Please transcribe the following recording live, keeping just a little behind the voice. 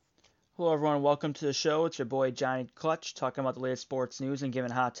Hello, everyone. Welcome to the show. It's your boy Johnny Clutch talking about the latest sports news and giving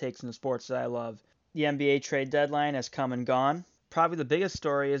hot takes in the sports that I love. The NBA trade deadline has come and gone. Probably the biggest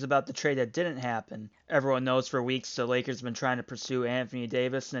story is about the trade that didn't happen. Everyone knows for weeks the Lakers have been trying to pursue Anthony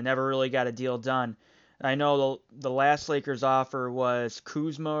Davis and they never really got a deal done. I know the last Lakers offer was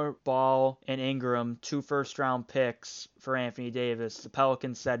Kuzma, Ball, and Ingram, two first round picks for Anthony Davis. The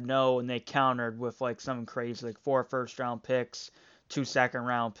Pelicans said no, and they countered with like something crazy, like four first round picks, two second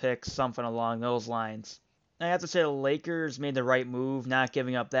round picks, something along those lines. I have to say the Lakers made the right move, not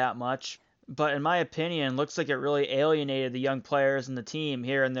giving up that much. But in my opinion, looks like it really alienated the young players in the team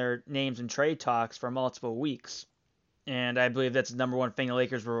hearing their names in trade talks for multiple weeks. And I believe that's the number one thing the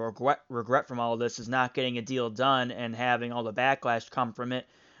Lakers will regret from all of this is not getting a deal done and having all the backlash come from it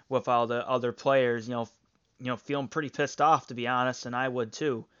with all the other players, feeling pretty pissed off to be honest, and I would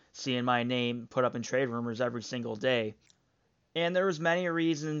too, seeing my name put up in trade rumors every single day. And there was many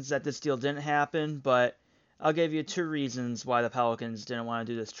reasons that this deal didn't happen, but I'll give you two reasons why the Pelicans didn't want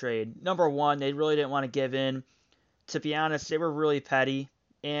to do this trade. Number one, they really didn't want to give in. To be honest, they were really petty,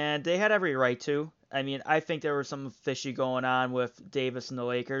 and they had every right to. I mean, I think there was some fishy going on with Davis and the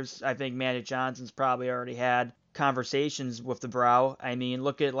Lakers. I think Magic Johnson's probably already had conversations with the Brow. I mean,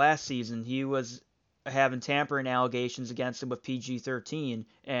 look at last season. He was having tampering allegations against him with PG-13,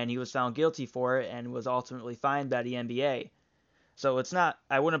 and he was found guilty for it and was ultimately fined by the NBA. So it's not,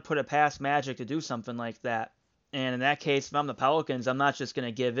 I wouldn't put it past Magic to do something like that. And in that case, if I'm the Pelicans, I'm not just going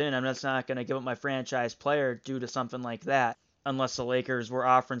to give in. I'm just not going to give up my franchise player due to something like that, unless the Lakers were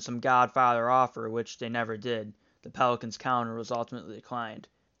offering some Godfather offer, which they never did. The Pelicans' counter was ultimately declined.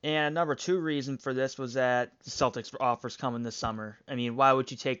 And number two reason for this was that the Celtics offers coming this summer. I mean, why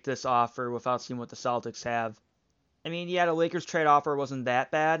would you take this offer without seeing what the Celtics have? I mean, yeah, the Lakers trade offer wasn't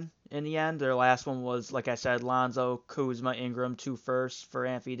that bad in the end. Their last one was, like I said, Lonzo, Kuzma, Ingram, two firsts for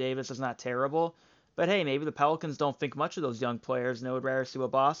Anthony Davis. It's not terrible. But hey, maybe the Pelicans don't think much of those young players and they would rather see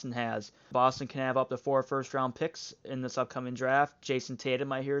what Boston has. Boston can have up to four first round picks in this upcoming draft. Jason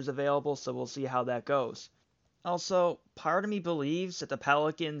Tatum, I hear, is available, so we'll see how that goes. Also, part of me believes that the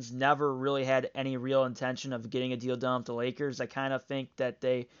Pelicans never really had any real intention of getting a deal done with the Lakers. I kind of think that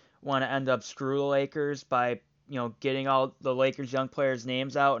they want to end up screw the Lakers by, getting all the Lakers young players'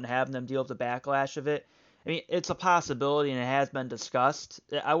 names out and having them deal with the backlash of it. I mean, it's a possibility and it has been discussed.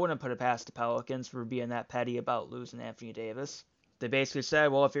 I wouldn't put it past the Pelicans for being that petty about losing Anthony Davis. They basically said,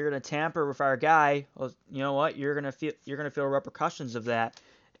 well, if you're going to tamper with our guy, well, you know what? You're going to feel repercussions of that,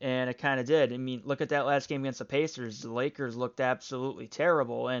 and it kind of did. I mean, look at that last game against the Pacers. The Lakers looked absolutely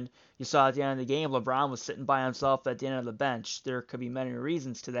terrible, and you saw at the end of the game, LeBron was sitting by himself at the end of the bench. There could be many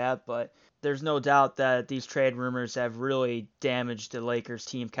reasons to that, but there's no doubt that these trade rumors have really damaged the Lakers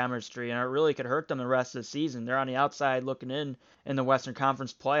team chemistry, and it really could hurt them the rest of the season. They're on the outside looking in the Western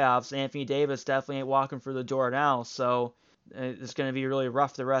Conference playoffs. Anthony Davis definitely ain't walking through the door now, so it's going to be really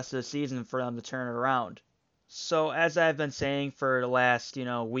rough the rest of the season for them to turn it around. So as I've been saying for the last,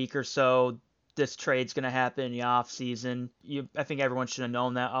 week or so, this trade's going to happen in the off season. I think everyone should have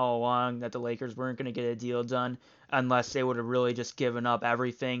known that all along that the Lakers weren't going to get a deal done unless they would have really just given up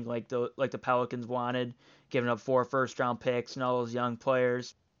everything like the Pelicans wanted, giving up four first round picks and all those young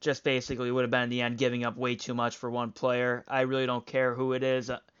players. Just basically would have been in the end giving up way too much for one player. I really don't care who it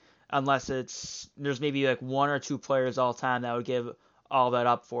is, unless there's maybe like one or two players all time that would give all that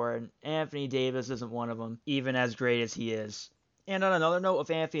up for it. And Anthony Davis isn't one of them, even as great as he is. And on another note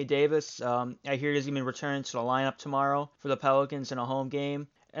with Anthony Davis, I hear he's going to be returning to the lineup tomorrow for the Pelicans in a home game.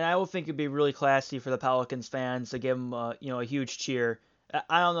 And I will think it'd be really classy for the Pelicans fans to give him a huge cheer.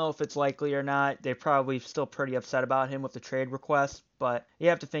 I don't know if it's likely or not. They're probably still pretty upset about him with the trade request, but you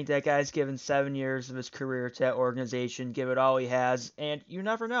have to think that guy's given 7 years of his career to that organization, give it all he has, and you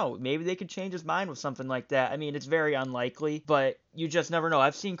never know. Maybe they could change his mind with something like that. I mean, it's very unlikely, but you just never know.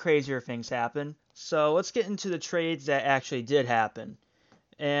 I've seen crazier things happen. So let's get into the trades that actually did happen.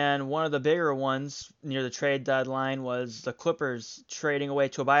 And one of the bigger ones near the trade deadline was the Clippers trading away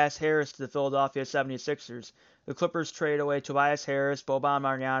Tobias Harris to the Philadelphia 76ers. The Clippers traded away Tobias Harris, Boban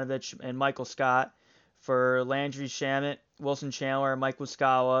Marjanovic, and Michael Scott for Landry Shamet, Wilson Chandler, and Mike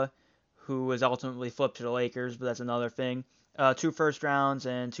Muscala, who was ultimately flipped to the Lakers, but that's another thing. Two first rounds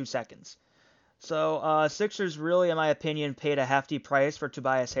and 2 seconds. So Sixers really, in my opinion, paid a hefty price for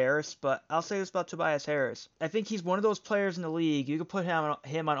Tobias Harris, but I'll say this about Tobias Harris. I think he's one of those players in the league, you could put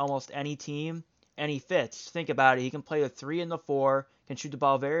him on almost any team, and he fits. Think about it. He can play the 3 and the 4, can shoot the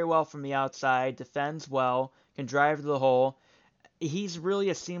ball very well from the outside, defends well, can drive to the hole. He's really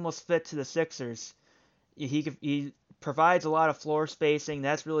a seamless fit to the Sixers. He provides a lot of floor spacing.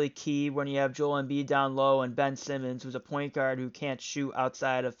 That's really key when you have Joel Embiid down low and Ben Simmons, who's a point guard who can't shoot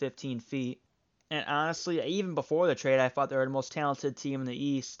outside of 15 feet. And honestly, even before the trade, I thought they were the most talented team in the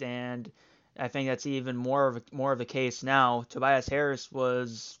East, and I think that's even more of the case now. Tobias Harris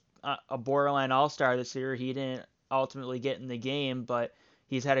was a borderline all-star this year. He didn't ultimately get in the game, but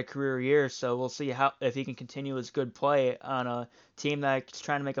he's had a career year, so we'll see how if he can continue his good play on a team that's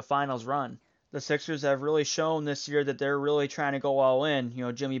trying to make a finals run. The Sixers have really shown this year that they're really trying to go all in.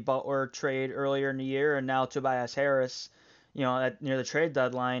 Jimmy Butler trade earlier in the year, and now Tobias Harris, near the trade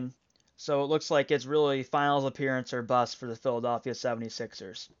deadline. So it looks like it's really finals appearance or bust for the Philadelphia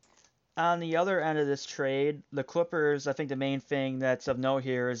 76ers. On the other end of this trade, the Clippers, I think the main thing that's of note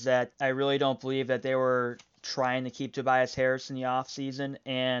here is that I really don't believe that they were trying to keep Tobias Harris in the offseason.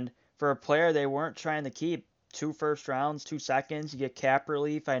 And for a player they weren't trying to keep, 2 first rounds, 2 seconds, you get cap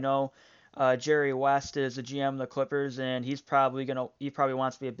relief. I know Jerry West is the GM of the Clippers, and he probably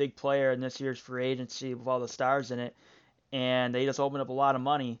wants to be a big player in this year's free agency with all the stars in it. And they just opened up a lot of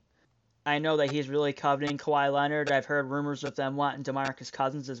money. I know that he's really coveting Kawhi Leonard. I've heard rumors of them wanting DeMarcus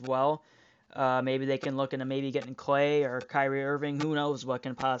Cousins as well. Maybe they can look into maybe getting Clay or Kyrie Irving. Who knows what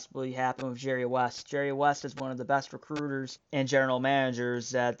can possibly happen with Jerry West. Jerry West is one of the best recruiters and general managers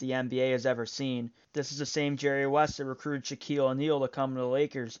that the NBA has ever seen. This is the same Jerry West that recruited Shaquille O'Neal to come to the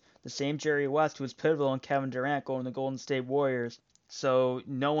Lakers. The same Jerry West who was pivotal in Kevin Durant going to the Golden State Warriors. So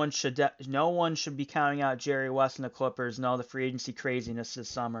no one should be counting out Jerry West and the Clippers and all the free agency craziness this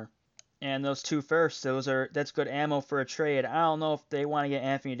summer. And those 2 firsts, that's good ammo for a trade. I don't know if they want to get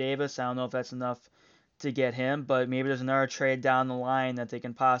Anthony Davis. I don't know if that's enough to get him, but maybe there's another trade down the line that they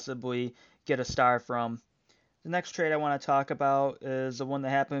can possibly get a star from. The next trade I want to talk about is the one that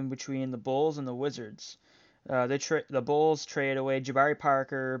happened between the Bulls and the Wizards. The Bulls traded away Jabari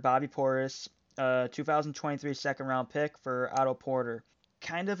Parker, Bobby Portis, 2023 second round pick for Otto Porter.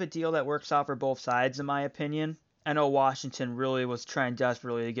 Kind of a deal that works out for both sides, in my opinion. I know Washington really was trying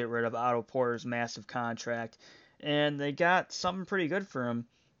desperately to get rid of Otto Porter's massive contract, and they got something pretty good for him.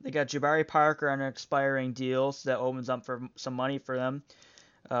 They got Jabari Parker on an expiring deal, so that opens up for some money for them.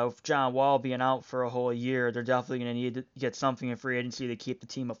 With John Wall being out for a whole year, they're definitely going to need to get something in free agency to keep the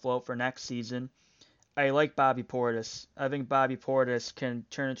team afloat for next season. I like Bobby Portis. I think Bobby Portis can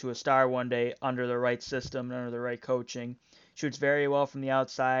turn into a star one day under the right system and under the right coaching. Shoots very well from the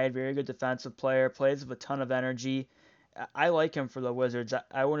outside, very good defensive player, plays with a ton of energy. I like him for the Wizards.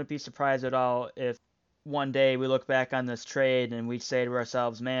 I wouldn't be surprised at all if one day we look back on this trade and we say to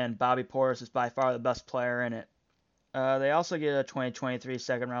ourselves, man, Bobby Portis is by far the best player in it. They also get a 2023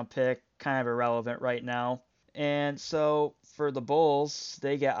 second round pick, kind of irrelevant right now. And so for the Bulls,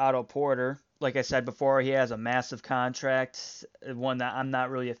 they get Otto Porter. Like I said before, he has a massive contract, one that I'm not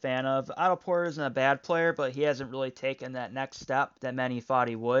really a fan of. Otto Porter isn't a bad player, but he hasn't really taken that next step that many thought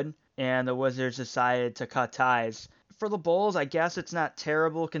he would. And the Wizards decided to cut ties. For the Bulls, I guess it's not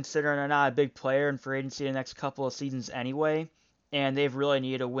terrible considering they're not a big player in free agency the next couple of seasons anyway. And they've really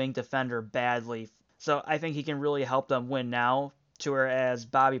needed a wing defender badly. So I think he can really help them win now. To whereas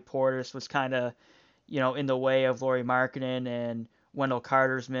Bobby Portis was kind of, in the way of Lauri Markkanen and Wendell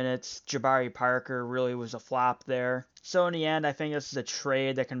Carter's minutes. Jabari Parker really was a flop there. So in the end, I think this is a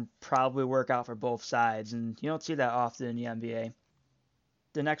trade that can probably work out for both sides, and you don't see that often in the NBA.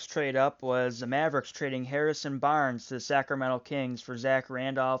 The next trade up was the Mavericks trading Harrison Barnes to the Sacramento Kings for Zach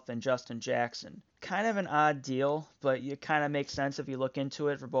Randolph and Justin Jackson. Kind of an odd deal, but it kind of makes sense if you look into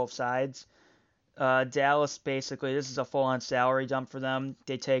it for both sides. Dallas, basically, this is a full-on salary dump for them.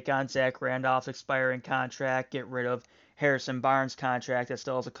 They take on Zach Randolph's expiring contract, get rid of Harrison Barnes' contract that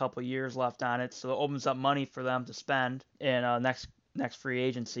still has a couple years left on it, so it opens up money for them to spend in next free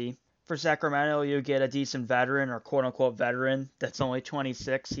agency. For Sacramento, you get a decent veteran, or quote-unquote veteran, that's only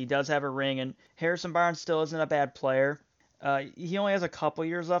 26. He does have a ring, and Harrison Barnes still isn't a bad player. He only has a couple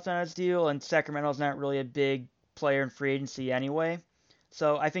years left on his deal, and Sacramento's not really a big player in free agency anyway.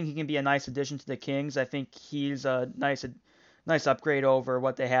 So I think he can be a nice addition to the Kings. I think he's a nice upgrade over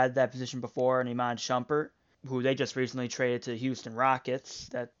what they had that position before, and Iman Shumpert, who they just recently traded to Houston Rockets.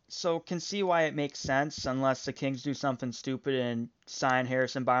 So can see why it makes sense, unless the Kings do something stupid and sign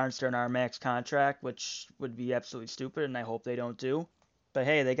Harrison Barnes to an max contract, which would be absolutely stupid, and I hope they don't do. But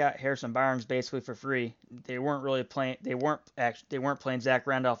hey, they got Harrison Barnes basically for free. They weren't playing Zach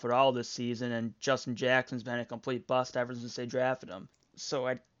Randolph at all this season, and Justin Jackson's been a complete bust ever since they drafted him. So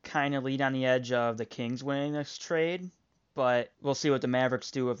I'd kind of lead on the edge of the Kings winning this trade, but we'll see what the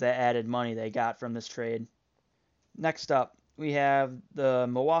Mavericks do with that added money they got from this trade. Next up, we have the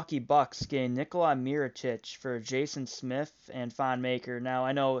Milwaukee Bucks getting Nikola Mirotic for Jason Smith and Thon Maker. Now,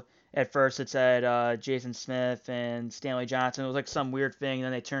 I know At first it said Jason Smith and Stanley Johnson. It was like some weird thing, and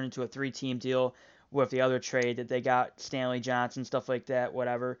then they turned into a 3-team deal with the other trade that they got Stanley Johnson, stuff like that,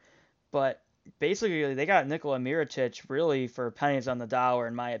 whatever. But basically, they got Nikola Mirotic really for pennies on the dollar,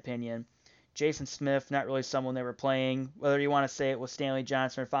 in my opinion. Jason Smith, not really someone they were playing. Whether you want to say it was Stanley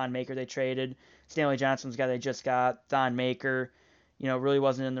Johnson or Thon Maker they traded. Stanley Johnson's the guy they just got. Thon Maker, really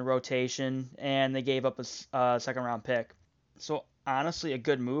wasn't in the rotation, and they gave up a second-round pick. So honestly, a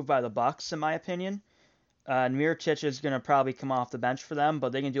good move by the Bucks, in my opinion. Mirotic is going to probably come off the bench for them,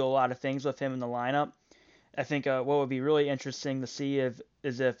 but they can do a lot of things with him in the lineup. I think what would be really interesting to see is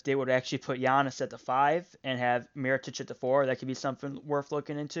if they would actually put Giannis at the 5 and have Mirotic at the 4. That could be something worth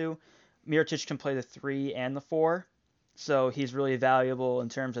looking into. Mirotic can play the 3 and the 4, so he's really valuable in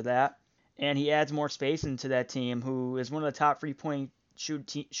terms of that. And he adds more space into that team, who is one of the top 3-point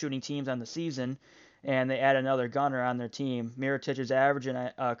shooting teams on the season, and they add another gunner on their team. Mirotic is averaging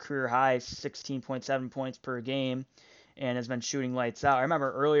a career high 16.7 points per game and has been shooting lights out. I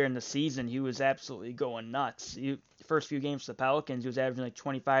remember earlier in the season, he was absolutely going nuts. First few games for the Pelicans, he was averaging like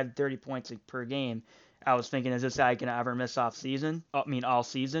 25, 30 points per game. I was thinking, is this guy going to ever miss all season?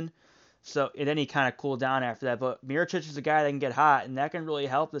 So then he kind of cooled down after that. But Mirotic is a guy that can get hot, and that can really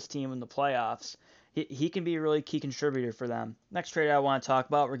help this team in the playoffs. He can be a really key contributor for them. Next trade I want to talk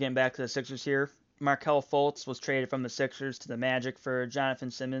about, we're getting back to the Sixers here. Markelle Fultz was traded from the Sixers to the Magic for Jonathan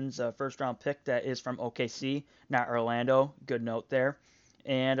Simmons, a first-round pick that is from OKC, not Orlando. Good note there.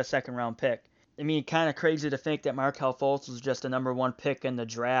 And a second-round pick. I mean, kind of crazy to think that Markelle Fultz was just a number 1 pick in the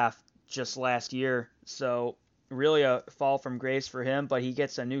draft just last year. So really a fall from grace for him, but he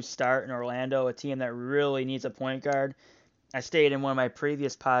gets a new start in Orlando, a team that really needs a point guard. I stated in one of my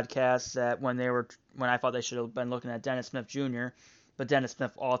previous podcasts that when I thought they should have been looking at Dennis Smith Jr., but Dennis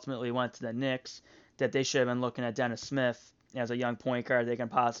Smith ultimately went to the Knicks, that they should have been looking at Dennis Smith as a young point guard they can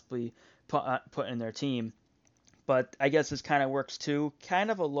possibly put in their team. But I guess this kind of works too. Kind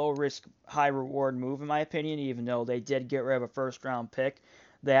of a low-risk, high-reward move, in my opinion, even though they did get rid of a first-round pick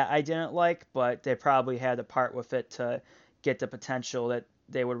that I didn't like, but they probably had to part with it to get the potential that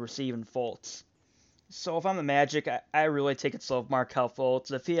they would receive in Fultz. So if I'm the Magic, I really take it slow with Markelle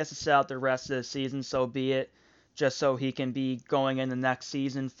Fultz. If he has to sit out the rest of the season, so be it, just so he can be going in the next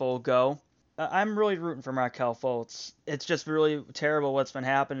season full go. I'm really rooting for Markelle Fultz. It's just really terrible what's been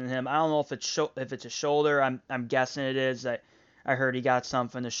happening to him. I don't know if it's a shoulder. I'm guessing it is. I heard he got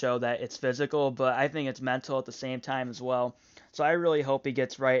something to show that it's physical, but I think it's mental at the same time as well. So I really hope he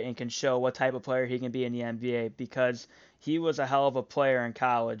gets right and can show what type of player he can be in the NBA, because he was a hell of a player in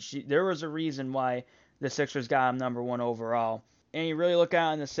college. There was a reason why the Sixers got him number 1 overall. And you really look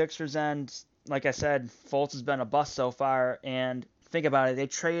out on the Sixers end, like I said, Fultz has been a bust so far, and think about it, they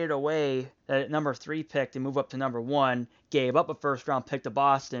traded away that number 3 pick to move up to number 1, gave up a first-round pick to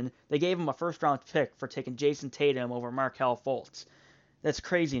Boston. They gave him a first-round pick for taking Jason Tatum over Markelle Fultz. That's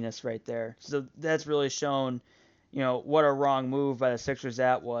craziness right there. So that's really shown, what a wrong move by the Sixers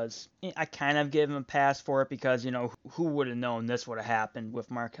that was. I kind of give him a pass for it because, who would have known this would have happened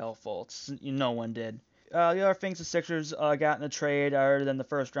with Markelle Fultz? No one did. The other things the Sixers got in the trade, other than the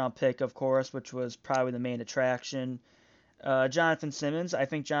first-round pick, of course, which was probably the main attraction. Jonathan Simmons. I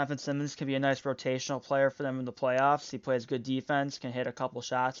think Jonathan Simmons can be a nice rotational player for them in the playoffs. He plays good defense, can hit a couple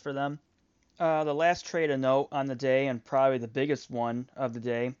shots for them. The last trade of note on the day, and probably the biggest one of the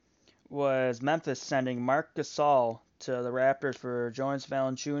day, was Memphis sending Marc Gasol to the Raptors for Jonas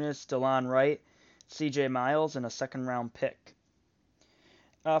Valanciunas, DeLon Wright, C.J. Miles, and a second-round pick.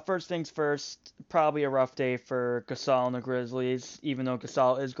 First things first, probably a rough day for Gasol and the Grizzlies, even though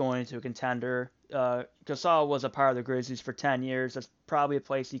Gasol is going to a contender. Gasol was a part of the Grizzlies for 10 years. That's probably a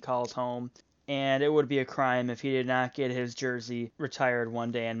place he calls home. And it would be a crime if he did not get his jersey retired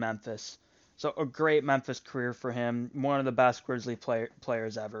one day in Memphis. So a great Memphis career for him. One of the best Grizzly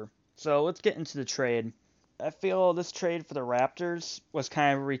players ever. So let's get into the trade. I feel this trade for the Raptors was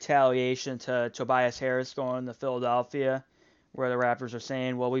kind of a retaliation to Tobias Harris going to Philadelphia, where the Raptors are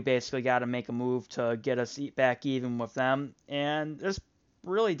saying, well, we basically got to make a move to get us back even with them. And this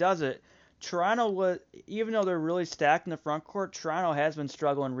really does it. Toronto, even though they're really stacked in the front court, Toronto has been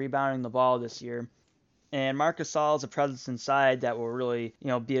struggling rebounding the ball this year. And Marc Gasol is a presence inside that will really,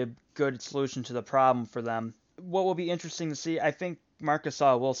 be a good solution to the problem for them. What will be interesting to see, I think Marc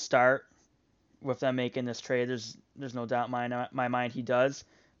Gasol will start with them making this trade. There's no doubt in my mind he does.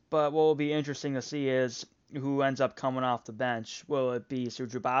 But what will be interesting to see is who ends up coming off the bench. Will it be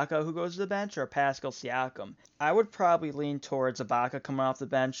Serge Ibaka who goes to the bench or Pascal Siakam? I would probably lean towards Ibaka coming off the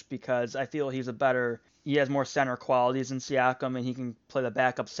bench because I feel he has more center qualities than Siakam, and he can play the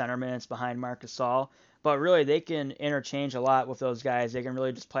backup center minutes behind Marc Gasol. But really, they can interchange a lot with those guys. They can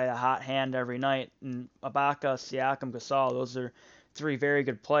really just play a hot hand every night. And Ibaka, Siakam, Gasol, those are three very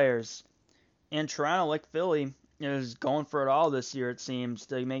good players. And Toronto, like Philly, is going for it all this year, it seems,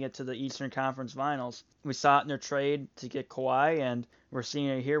 to make it to the Eastern Conference Finals. We saw it in their trade to get Kawhi, and we're seeing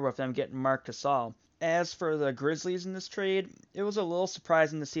it here with them getting Marc Gasol. As for the Grizzlies in this trade, it was a little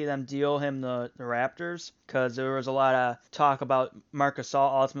surprising to see them deal him the Raptors, because there was a lot of talk about Marc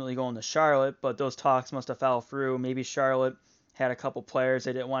Gasol ultimately going to Charlotte, but those talks must have fell through. Maybe Charlotte had a couple players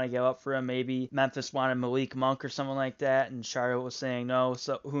they didn't want to give up for him. Maybe Memphis wanted Malik Monk or someone like that, and Charlotte was saying no.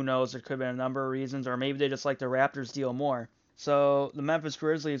 So who knows? There could have been a number of reasons, or maybe they just like the Raptors deal more. So the Memphis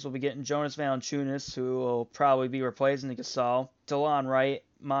Grizzlies will be getting Jonas Valanciunas, who will probably be replacing the Gasol, DeLon Wright,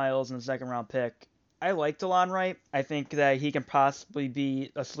 Miles, and a second-round pick. I like DeLon Wright. I think that he can possibly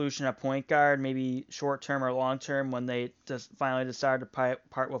be a solution at point guard, maybe short-term or long-term when they just finally decide to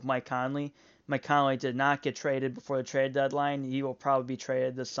part with Mike Conley. Mike Conley did not get traded before the trade deadline. He will probably be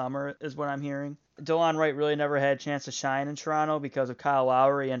traded this summer, is what I'm hearing. DeLon Wright really never had a chance to shine in Toronto because of Kyle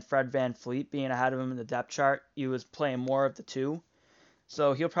Lowry and Fred VanVleet being ahead of him in the depth chart. He was playing more of the two.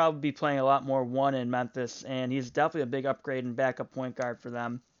 So he'll probably be playing a lot more one in Memphis, and he's definitely a big upgrade and backup point guard for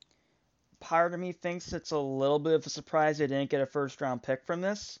them. Part of me thinks it's a little bit of a surprise they didn't get a first-round pick from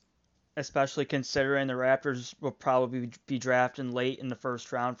this, especially considering the Raptors will probably be drafting late in the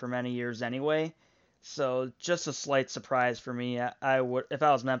first round for many years anyway. So just a slight surprise for me. I would, if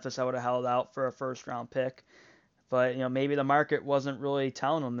I was Memphis, I would have held out for a first-round pick. But maybe the market wasn't really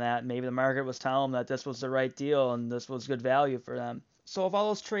telling them that. Maybe the market was telling them that this was the right deal and this was good value for them. So with all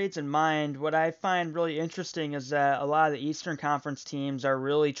those trades in mind, what I find really interesting is that a lot of the Eastern Conference teams are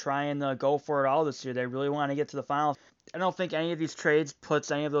really trying to go for it all this year. They really want to get to the finals. I don't think any of these trades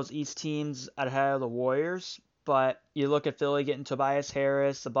puts any of those East teams ahead of the Warriors, but you look at Philly getting Tobias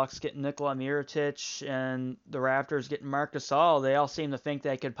Harris, the Bucks getting Nikola Mirotic, and the Raptors getting Marc Gasol. They all seem to think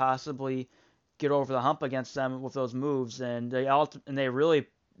they could possibly get over the hump against them with those moves, and they really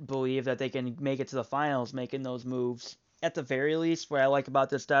believe that they can make it to the finals making those moves. At the very least, what I like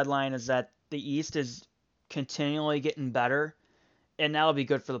about this deadline is that the East is continually getting better, and that'll be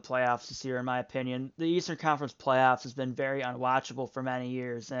good for the playoffs this year, in my opinion. The Eastern Conference playoffs has been very unwatchable for many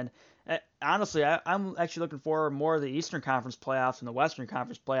years, and honestly, I'm actually looking forward more to the Eastern Conference playoffs than the Western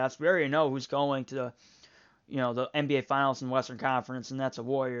Conference playoffs. We already know who's going to the NBA Finals in Western Conference, and that's the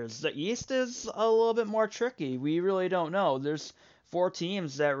Warriors. The East is a little bit more tricky. We really don't know. There's 4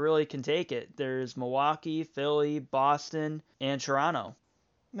 teams that really can take it. There's Milwaukee, Philly, Boston, and Toronto.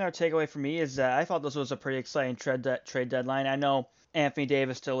 Another takeaway for me is that I thought this was a pretty exciting trade deadline. I know Anthony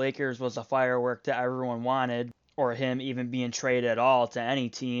Davis to Lakers was a firework that everyone wanted, or him even being traded at all to any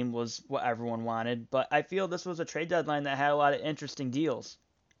team was what everyone wanted, but I feel this was a trade deadline that had a lot of interesting deals,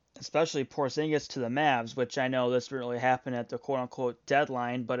 especially Porzingis to the Mavs, which I know this really happened at the quote-unquote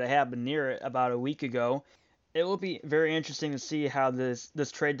deadline, but it happened near it about a week ago. It will be very interesting to see how this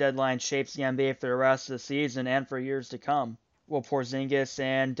trade deadline shapes the NBA for the rest of the season and for years to come. Will Porzingis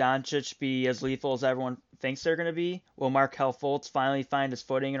and Doncic be as lethal as everyone thinks they're going to be? Will Markelle Fultz finally find his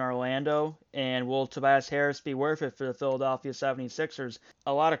footing in Orlando? And will Tobias Harris be worth it for the Philadelphia 76ers?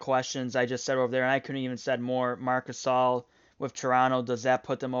 A lot of questions I just said over there, and I couldn't even said more. Marc Gasol with Toronto, does that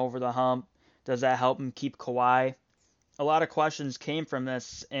put them over the hump? Does that help them keep Kawhi? A lot of questions came from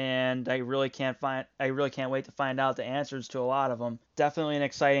this, and I really can't wait to find out the answers to a lot of them. Definitely an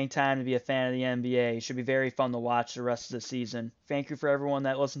exciting time to be a fan of the NBA. It should be very fun to watch the rest of the season. Thank you for everyone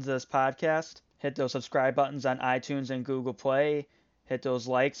that listened to this podcast. Hit those subscribe buttons on iTunes and Google Play. Hit those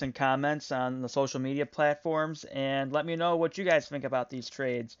likes and comments on the social media platforms, and let me know what you guys think about these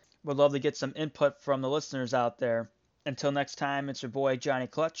trades. Would love to get some input from the listeners out there. Until next time, it's your boy Johnny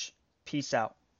Clutch. Peace out.